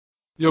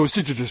Yo, it's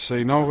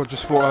Jusaynoe. I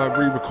just thought I'd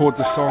re-record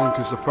this song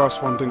because the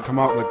first one didn't come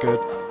out that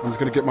good. I was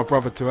going to get my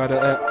brother to edit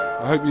it.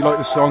 I hope you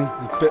like the song.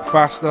 It's a bit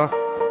faster,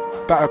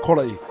 better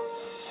quality.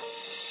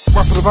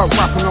 Rapping about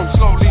rapping, I'm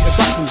slowly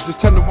adapting.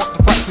 Just telling what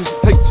the facts is, it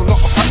takes a lot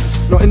of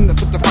practice. Not in it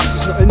for the facts,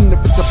 it's not in it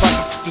for the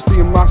baddest. Just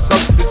being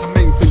myself is the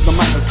main thing that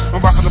matters. I'm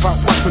rapping about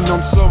rapping,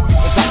 I'm slowly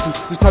adapting.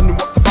 Just telling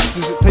what the facts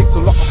is, it takes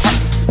a lot of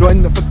practice. Not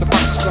in it for the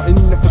facts, it's not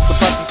in it for the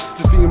baddest.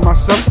 Just being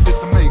myself is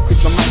the main thing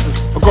that matters.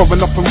 I'm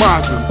growing up and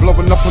rising,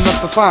 blowing up and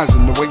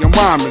empathizing. The way I'm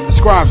rhyming,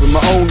 describing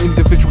my own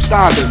individual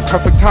styling.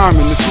 Perfect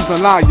timing, the truth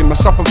and lying.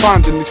 Myself I'm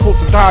finding, these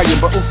thoughts are dying,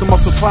 but also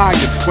multiplying.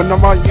 When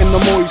I'm writing,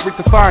 I'm always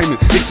redefining.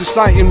 It's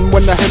exciting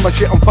when I hear my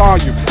shit on fire.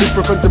 It's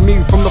preventing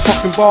me from the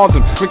fucking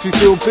bordem. Makes me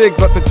feel big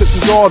like the tits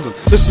and Jordan.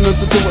 Listening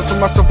to do it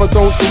for myself, I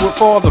don't do it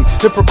for them.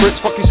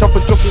 Hypercrits, fuck yourself,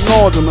 and just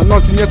ignore them. I'm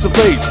 19 years of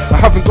age, I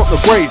haven't got the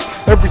grades.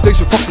 Every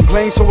day's a fucking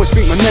plane, so I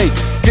speak my name.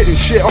 Getting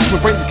shit off my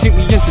brain to keep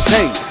me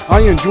entertained. I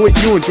enjoy it,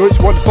 you enjoy it,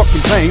 it's what the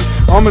fucking pain.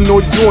 I'm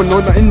annoyed, you're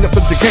annoyed, not in it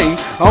for the game.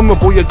 I'm a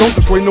boy, I don't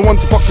destroy, no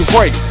one's a fucking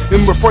break.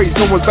 In my phrase,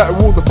 no one's better,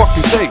 all the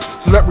fucking say.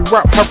 So let me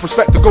rap, have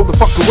respect to go the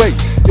fuck away.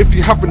 If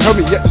you haven't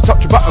heard me yet, just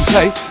touch a button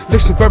play.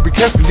 Listen very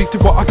carefully to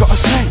what I gotta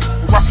say.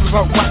 Rapping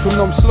about rapping,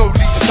 I'm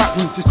slowly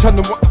adapting. Just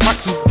telling what the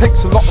facts is, it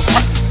takes a lot of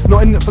practice.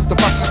 Not in it for the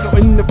facts, not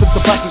in it for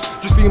the baddest.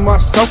 Just being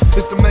myself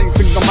is the main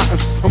thing that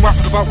matters. I'm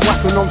rapping about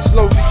rapping, I'm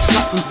slowly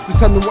adapting. Just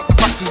telling what the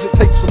facts is, it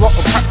takes a lot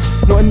of practice.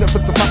 Not in it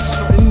for the facts,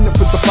 not in it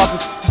for the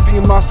baddest. Just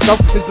being myself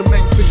is the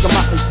main thing that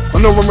matters. I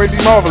know I'm really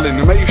marveling,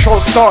 and make you sure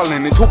it's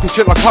startling. They're talking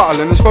shit like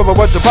Hartling, and further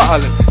words are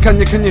battling. Can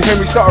you hear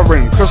me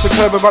stuttering? Cross the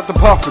curve about the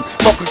puffing,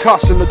 fuck a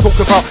cussing, and talk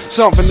about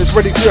something that's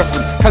really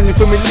different. Can you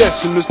feel me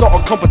listen? There's not a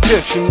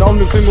competition, the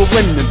only thing we're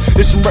winning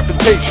is some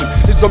reputation.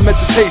 It's a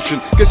meditation,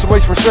 gets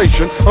away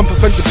frustration. I'm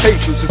preventing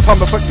patience, it's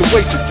time effective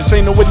wasted. Just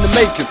ain't no in the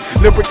making,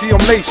 lyrically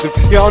I'm lacing.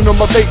 Yeah, I know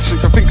my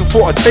basics, I think I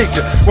thought I'd take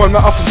it. Rhyme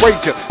it up and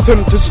break it,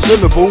 turn it to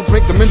syllables,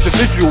 make them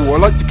individual.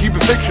 I like to keep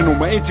it fictional,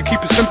 my aim to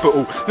keep it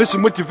simple.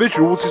 Listen with your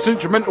visuals, it's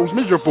instrumentals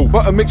miserable,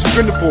 but it makes me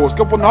grin the pause.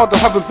 Go on hard, I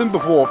haven't been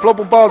before.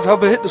 Flowable bars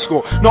haven't hit the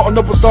score. Not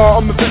another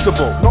star, I'm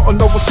invisible. Not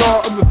another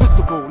star, I'm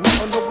invisible.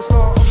 Not another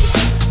star, I'm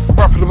invisible.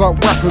 Rapping about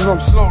rapping, I'm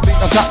slowly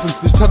adapting.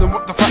 Just telling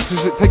what the facts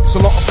is, it takes a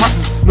lot of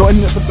practice. Not in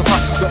it for the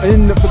facts, not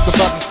in it for the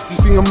baddest.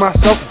 Just being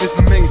myself is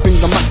the main thing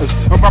that matters.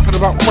 I'm rapping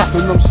about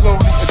rapping, I'm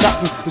slowly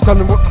adapting. Just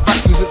telling what the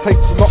facts is, it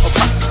takes a lot of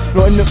practice.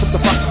 Not in it for the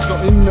facts,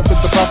 not in it for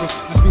the baddest.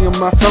 Just being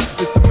myself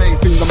is